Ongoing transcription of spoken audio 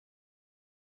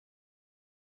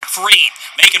free.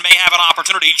 Macon may have an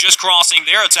opportunity just crossing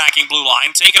their attacking blue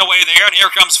line. Taken away there, and here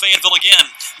comes Fayetteville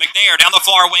again. McNair down the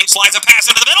far wing, slides a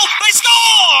pass into the middle. They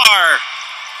score!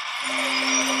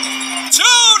 2-0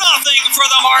 for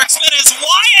the Marksmen is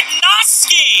Wyatt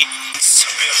Noski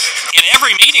in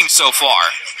every meeting so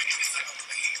far.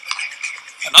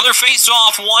 Another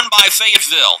face-off won by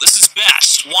Fayetteville. This is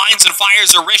Best. Winds and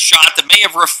fires a wrist shot that may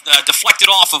have deflected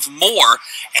off of Moore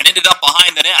and ended up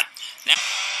behind the net. Now,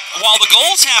 while the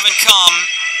goals haven't come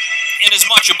in as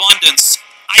much abundance,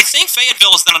 I think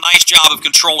Fayetteville has done a nice job of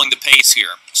controlling the pace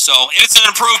here. So it's an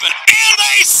improvement. And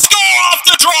they score off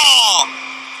the draw!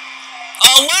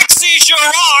 Alexi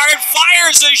Girard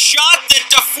fires a shot that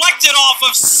deflected off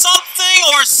of something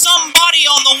or somebody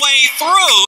on the way through.